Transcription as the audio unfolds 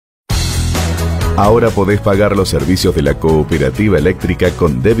Ahora podés pagar los servicios de la Cooperativa Eléctrica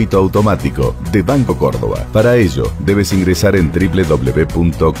con débito automático de Banco Córdoba. Para ello, debes ingresar en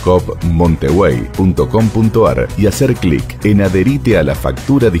www.coopmontebuey.com.ar y hacer clic en Adherite a la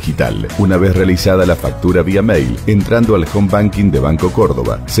factura digital. Una vez realizada la factura vía mail, entrando al Home Banking de Banco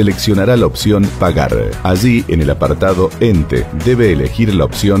Córdoba, seleccionará la opción Pagar. Allí, en el apartado Ente, debe elegir la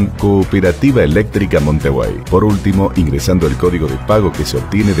opción Cooperativa Eléctrica Monte Buey. Por último, ingresando el código de pago que se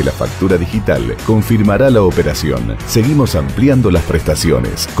obtiene de la factura digital, confirmará la operación. Seguimos ampliando las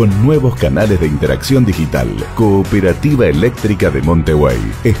prestaciones con nuevos canales de interacción digital. Cooperativa Eléctrica de Monte Buey.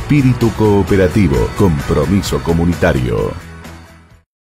 Espíritu cooperativo, compromiso comunitario.